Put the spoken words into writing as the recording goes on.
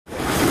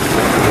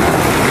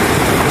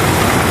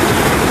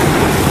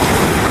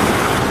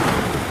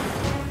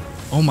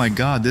Oh my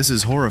god, this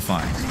is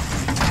horrifying.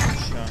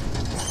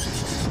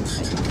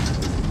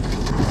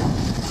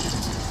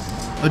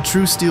 A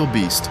true steel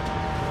beast.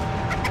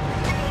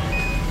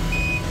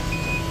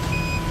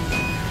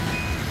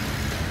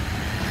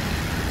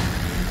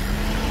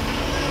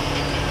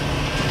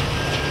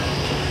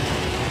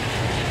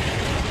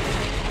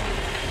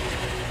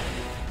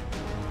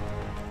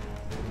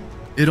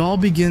 It all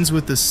begins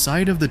with the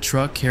sight of the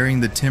truck carrying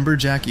the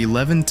Timberjack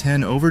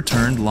 1110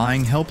 overturned,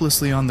 lying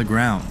helplessly on the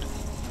ground.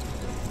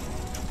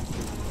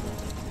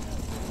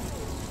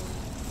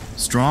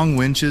 Strong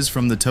winches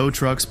from the tow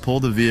trucks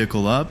pull the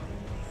vehicle up,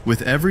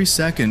 with every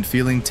second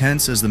feeling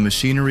tense as the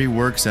machinery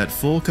works at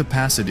full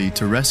capacity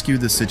to rescue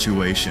the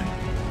situation.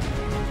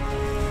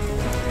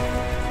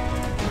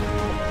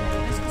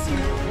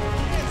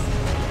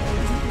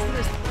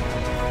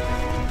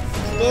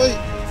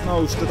 Stój!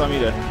 No już to tam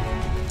idę.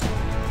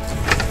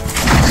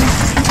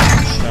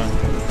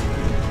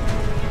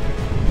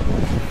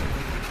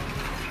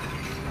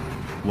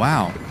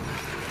 Wow,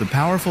 the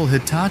powerful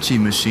Hitachi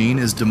machine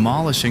is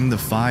demolishing the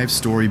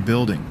 5-story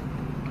building.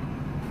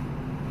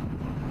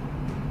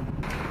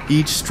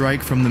 Each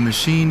strike from the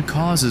machine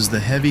causes the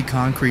heavy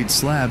concrete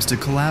slabs to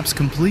collapse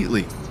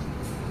completely.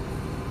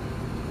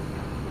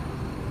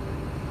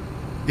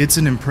 It's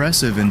an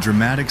impressive and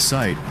dramatic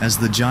sight as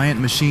the giant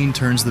machine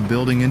turns the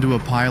building into a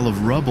pile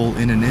of rubble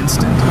in an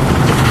instant.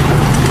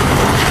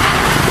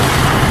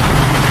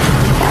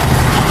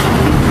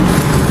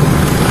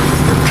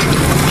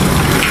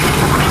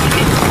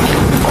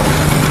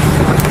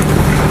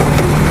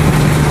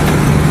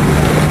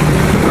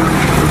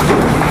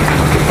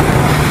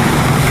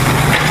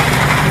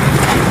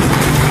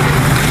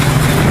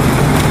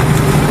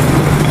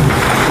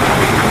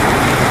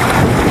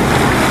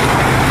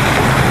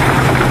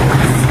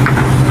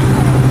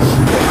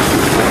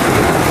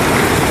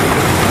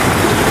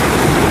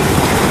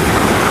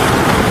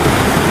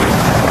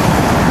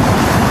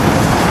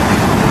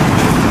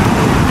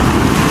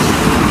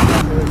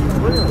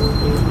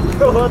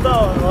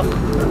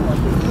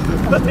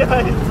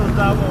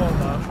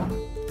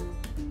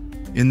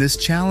 In this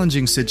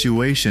challenging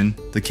situation,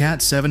 the Cat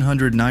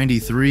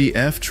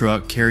 793F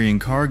truck carrying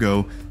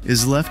cargo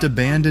is left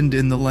abandoned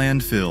in the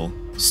landfill,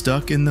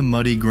 stuck in the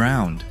muddy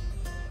ground.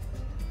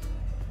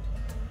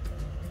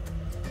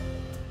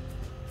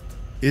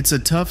 It's a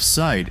tough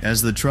sight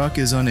as the truck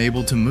is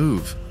unable to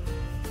move.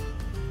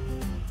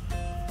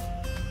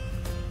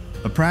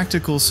 A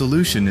practical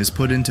solution is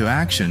put into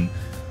action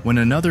when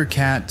another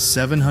Cat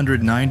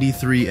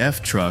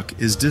 793F truck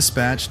is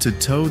dispatched to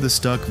tow the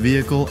stuck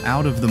vehicle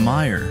out of the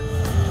mire.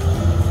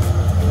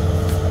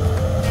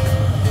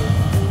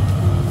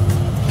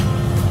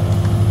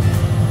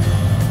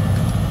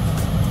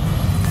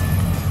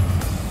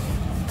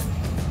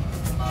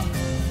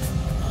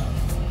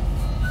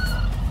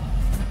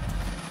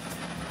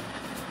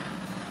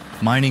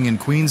 Mining in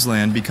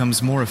Queensland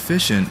becomes more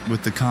efficient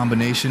with the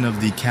combination of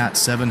the Cat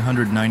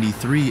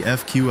 793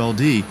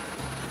 FQLD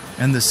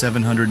and the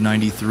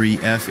 793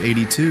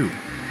 F82.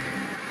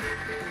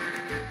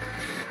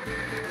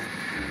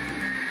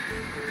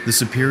 The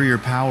superior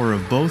power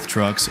of both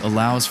trucks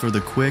allows for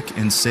the quick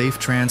and safe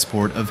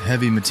transport of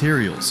heavy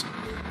materials.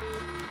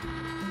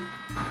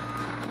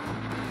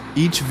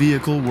 Each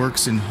vehicle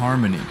works in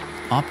harmony,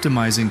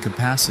 optimizing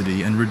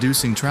capacity and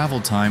reducing travel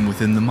time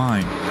within the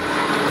mine.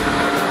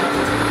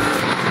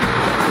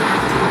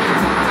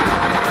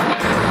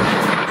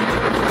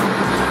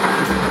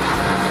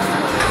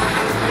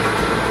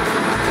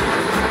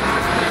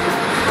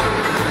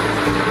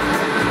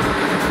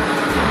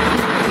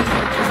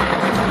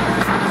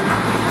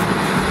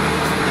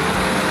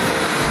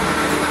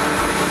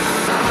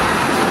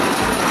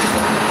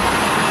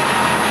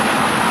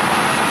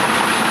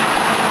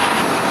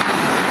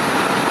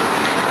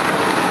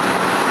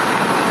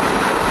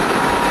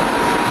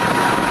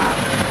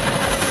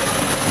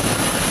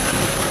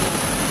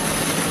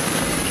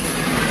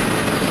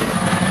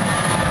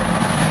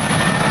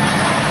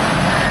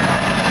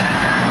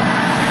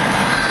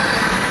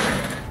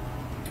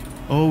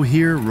 Oh,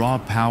 here raw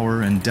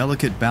power and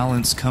delicate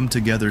balance come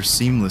together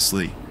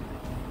seamlessly.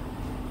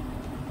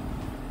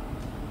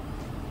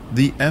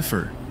 The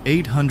EFFER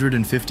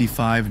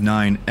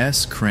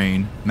 855-9S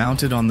crane,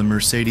 mounted on the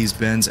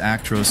Mercedes-Benz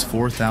Actros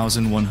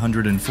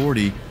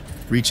 4140,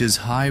 reaches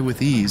high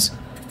with ease,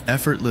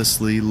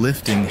 effortlessly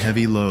lifting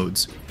heavy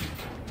loads.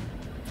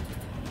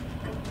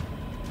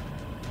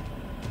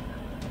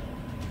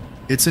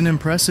 It's an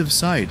impressive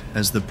sight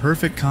as the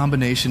perfect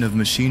combination of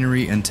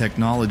machinery and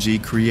technology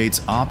creates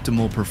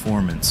optimal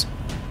performance.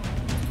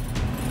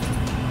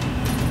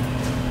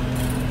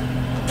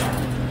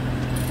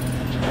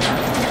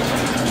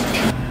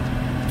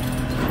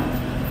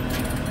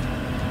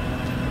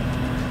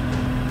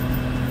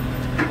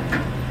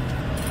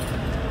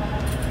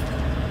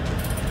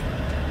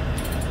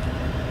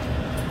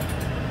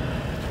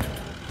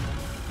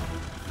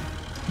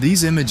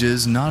 These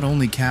images not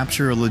only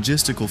capture a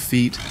logistical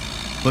feat,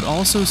 but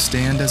also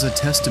stand as a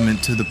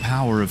testament to the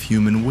power of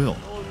human will.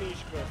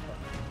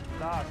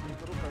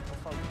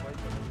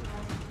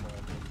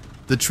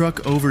 the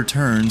truck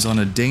overturns on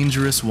a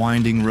dangerous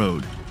winding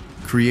road,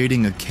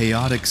 creating a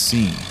chaotic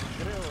scene.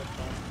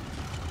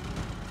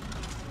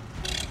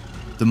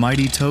 The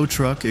mighty tow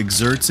truck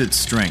exerts its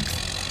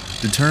strength,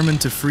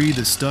 determined to free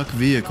the stuck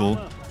vehicle,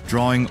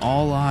 drawing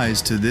all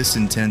eyes to this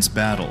intense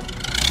battle.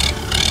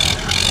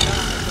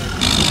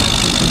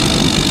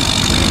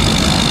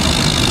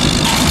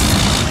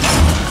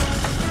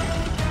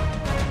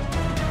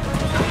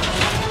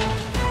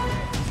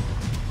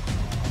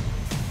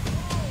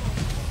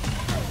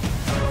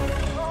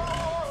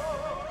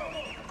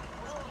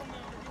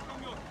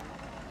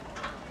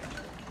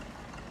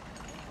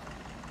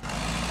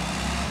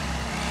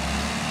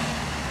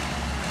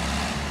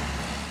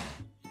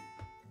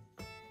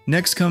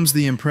 Next comes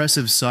the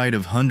impressive sight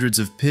of hundreds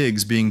of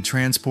pigs being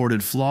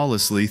transported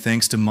flawlessly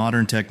thanks to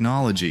modern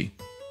technology.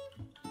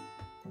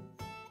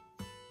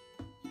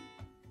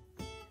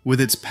 With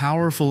its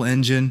powerful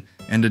engine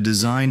and a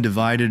design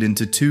divided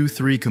into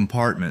 2-3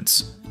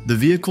 compartments, the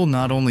vehicle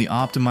not only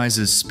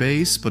optimizes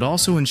space but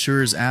also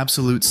ensures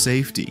absolute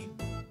safety.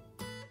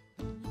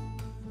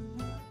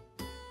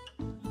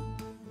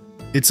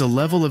 It's a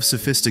level of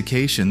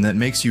sophistication that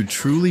makes you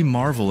truly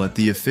marvel at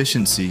the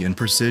efficiency and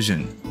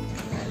precision.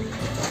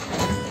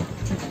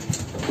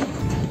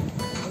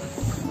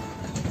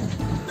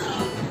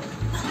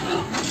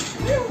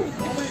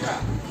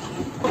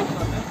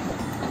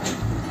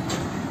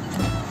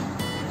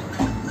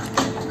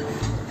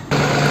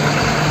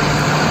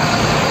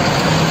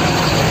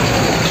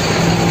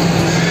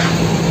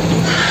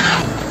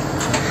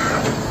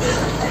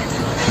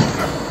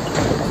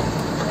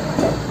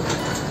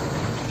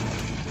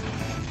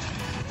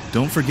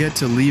 Don't forget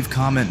to leave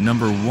comment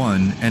number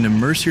 1 and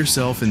immerse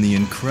yourself in the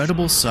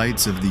incredible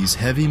sights of these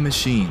heavy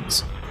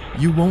machines.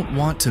 You won't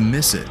want to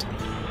miss it.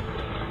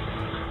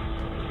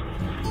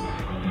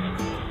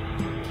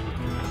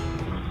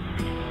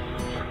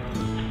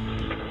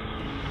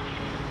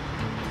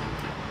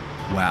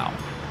 Wow.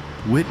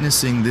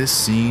 Witnessing this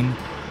scene,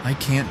 I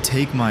can't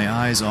take my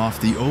eyes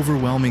off the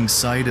overwhelming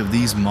sight of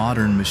these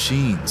modern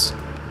machines.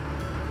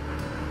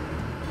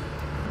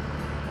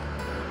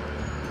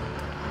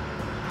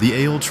 The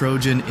Ale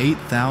Trojan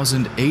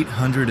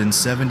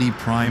 8870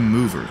 Prime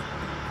Mover,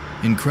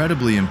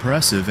 incredibly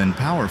impressive and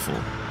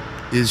powerful,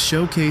 is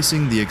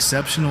showcasing the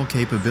exceptional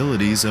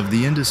capabilities of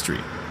the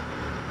industry.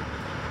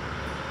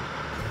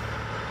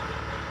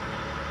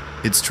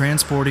 It's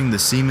transporting the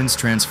Siemens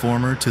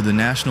transformer to the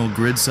National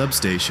Grid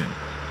substation,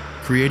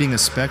 creating a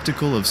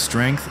spectacle of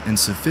strength and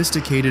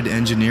sophisticated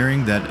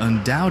engineering that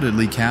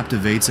undoubtedly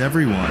captivates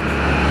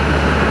everyone.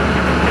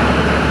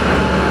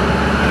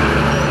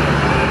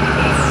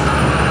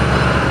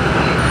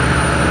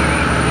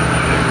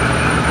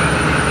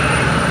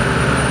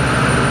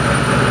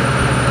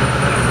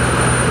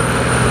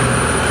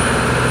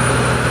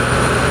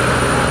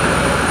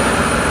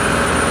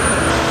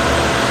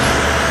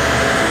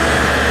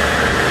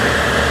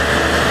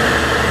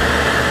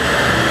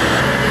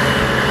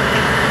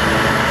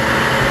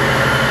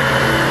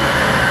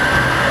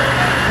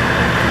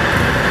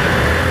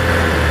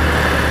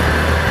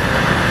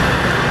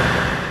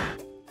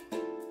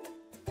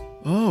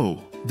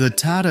 The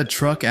Tata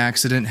truck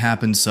accident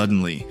happened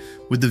suddenly,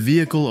 with the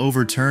vehicle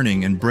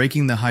overturning and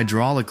breaking the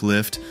hydraulic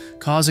lift,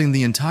 causing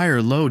the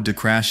entire load to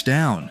crash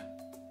down.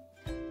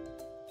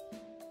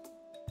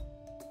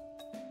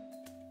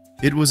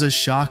 It was a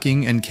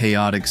shocking and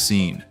chaotic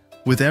scene,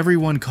 with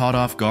everyone caught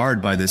off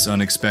guard by this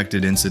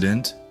unexpected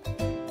incident.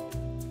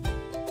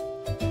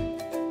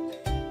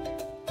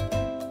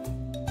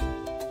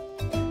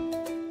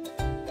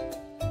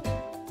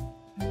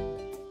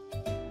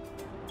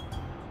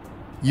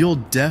 You'll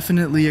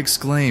definitely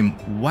exclaim,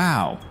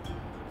 "Wow!"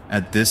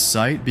 at this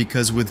sight,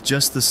 because with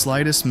just the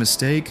slightest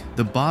mistake,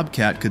 the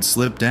Bobcat could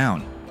slip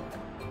down.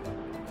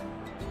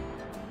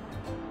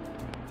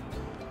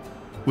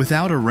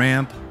 Without a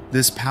ramp,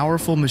 this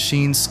powerful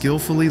machine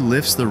skillfully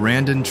lifts the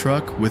Randon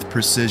truck with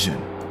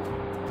precision.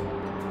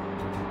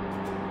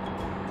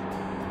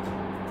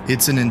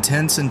 It's an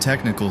intense and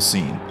technical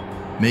scene,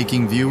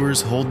 making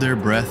viewers hold their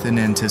breath in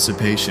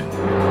anticipation.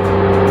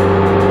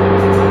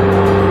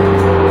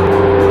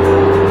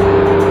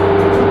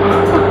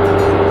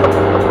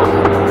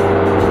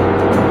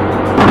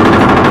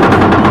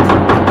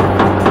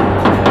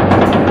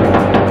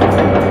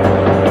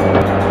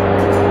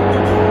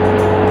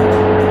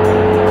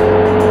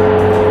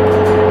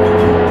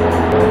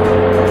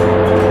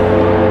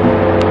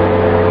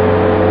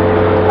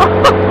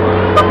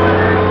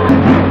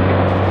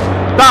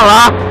 Tá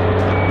lá,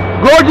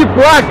 gol de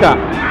placa.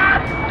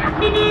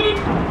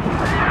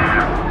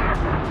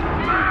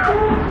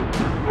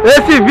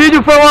 Esse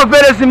vídeo foi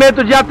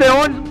oferecimento de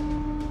Ateões.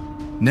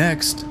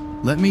 Next,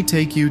 let me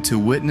take you to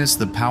witness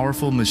the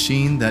powerful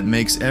machine that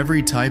makes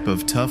every type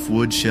of tough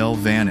wood shell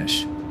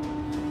vanish.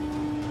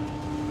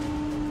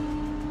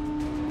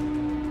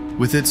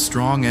 With its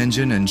strong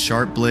engine and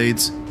sharp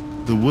blades,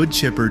 the wood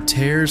chipper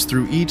tears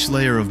through each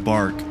layer of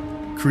bark,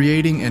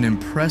 creating an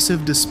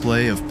impressive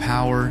display of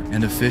power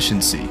and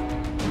efficiency.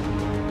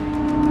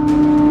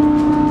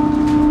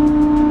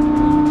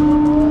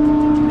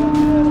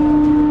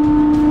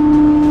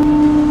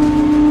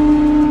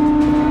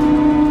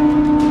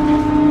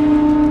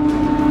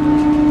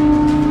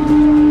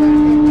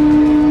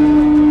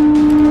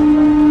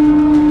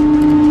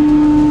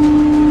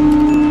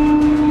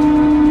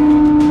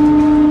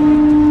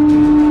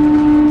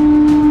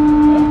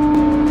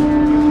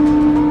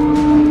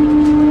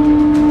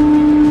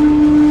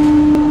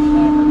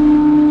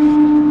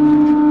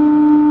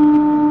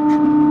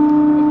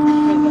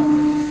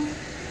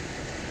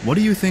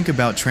 think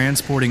about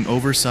transporting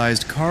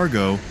oversized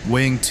cargo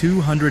weighing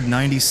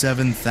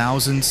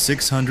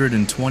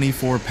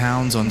 297,624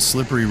 pounds on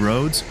slippery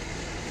roads?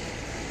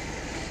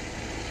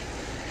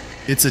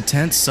 It's a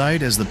tense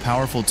sight as the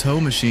powerful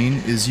tow machine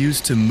is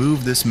used to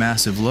move this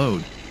massive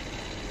load.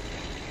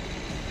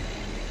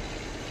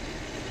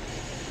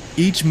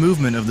 Each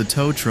movement of the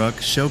tow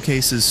truck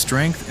showcases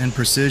strength and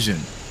precision,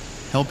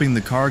 helping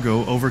the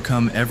cargo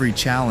overcome every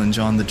challenge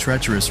on the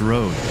treacherous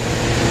road.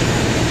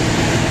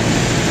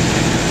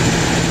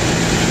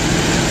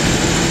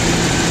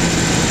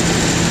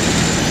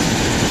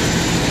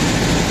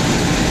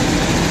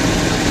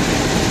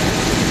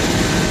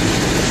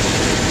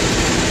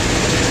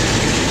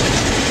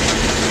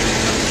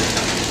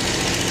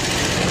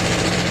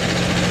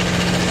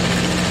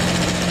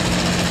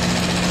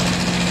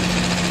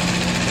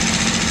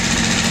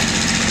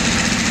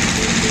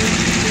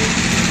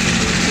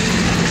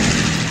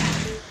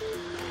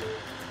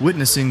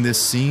 Witnessing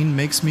this scene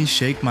makes me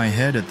shake my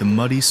head at the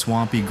muddy,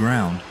 swampy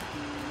ground.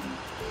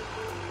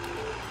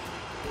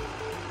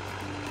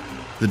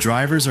 The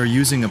drivers are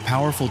using a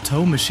powerful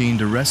tow machine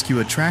to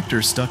rescue a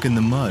tractor stuck in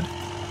the mud.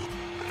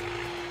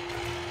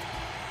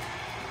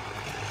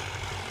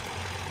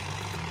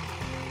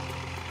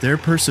 Their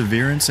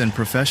perseverance and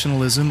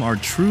professionalism are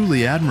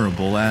truly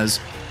admirable as,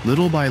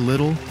 little by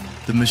little,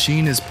 the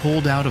machine is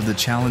pulled out of the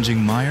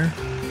challenging mire.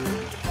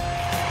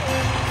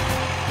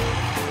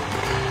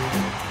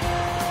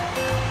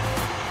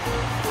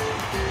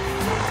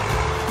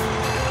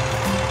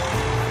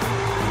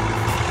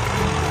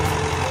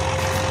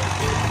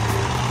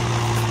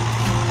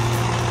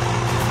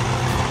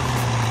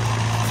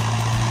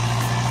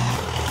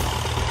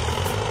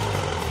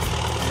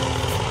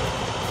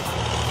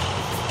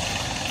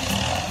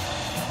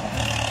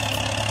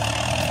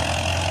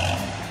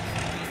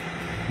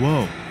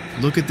 Whoa,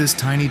 look at this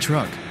tiny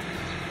truck.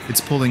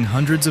 It's pulling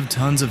hundreds of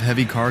tons of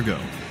heavy cargo.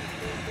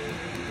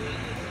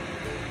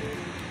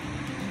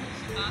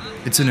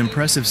 It's an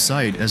impressive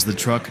sight as the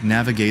truck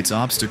navigates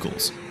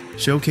obstacles,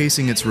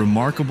 showcasing its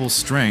remarkable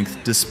strength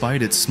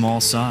despite its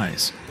small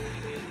size.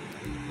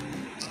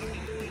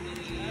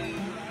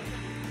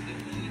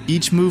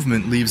 Each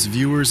movement leaves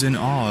viewers in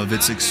awe of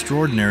its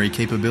extraordinary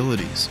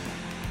capabilities.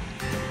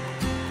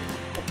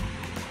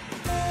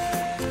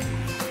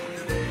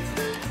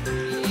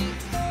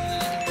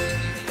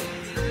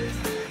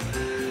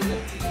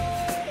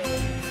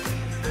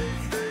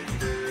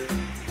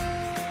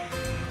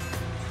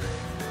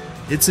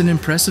 It's an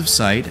impressive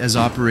sight as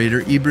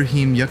operator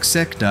Ibrahim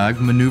Yüksekdag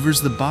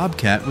maneuvers the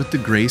bobcat with the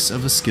grace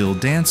of a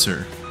skilled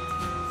dancer.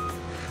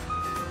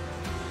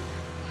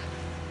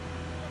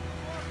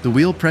 The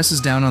wheel presses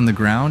down on the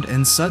ground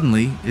and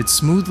suddenly it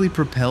smoothly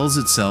propels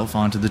itself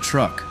onto the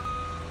truck.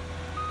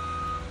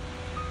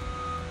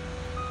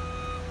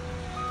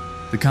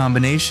 The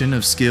combination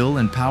of skill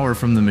and power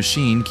from the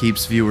machine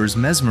keeps viewers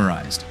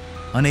mesmerized,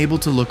 unable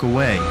to look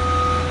away.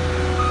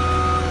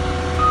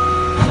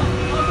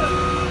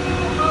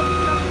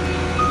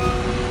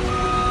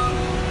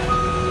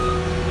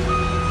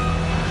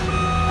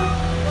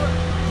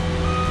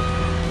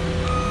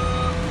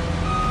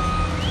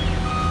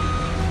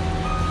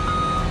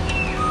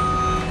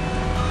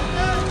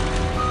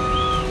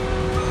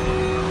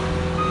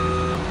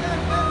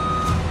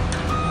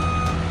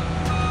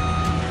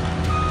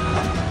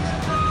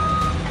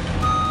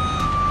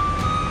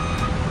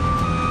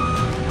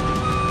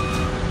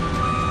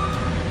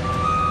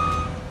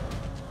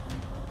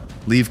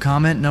 Leave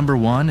comment number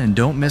 1 and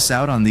don't miss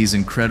out on these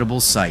incredible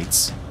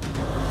sights.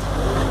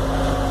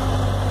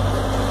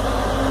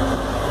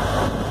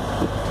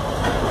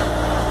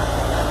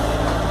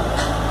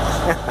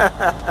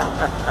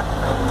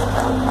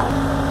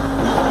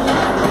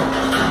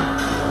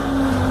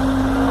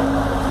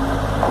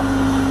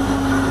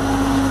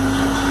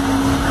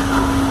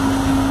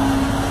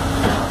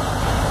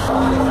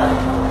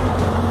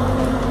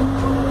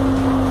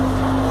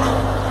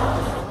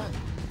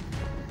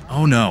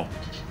 Oh no!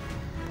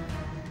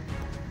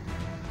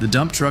 The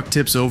dump truck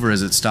tips over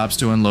as it stops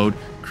to unload,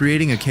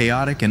 creating a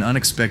chaotic and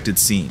unexpected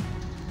scene.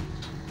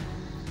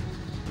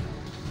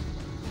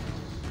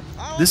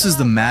 This is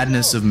the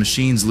madness of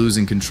machines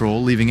losing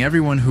control, leaving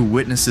everyone who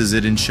witnesses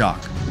it in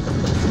shock.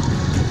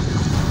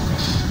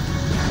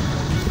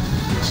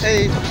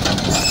 Hey.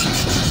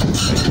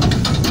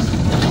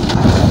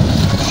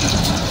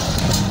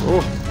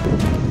 Oh.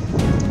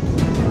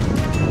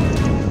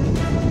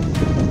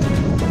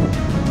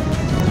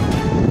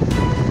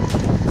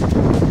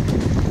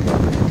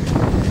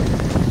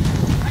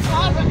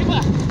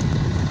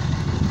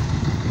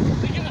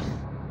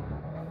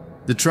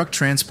 The truck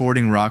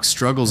transporting rocks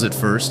struggles at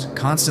first,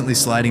 constantly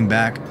sliding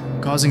back,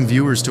 causing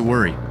viewers to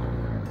worry.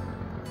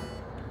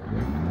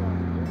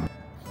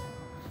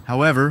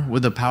 However,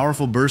 with a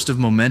powerful burst of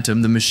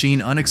momentum, the machine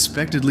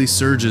unexpectedly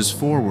surges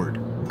forward,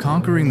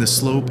 conquering the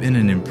slope in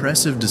an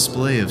impressive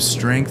display of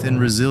strength and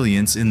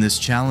resilience in this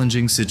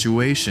challenging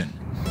situation.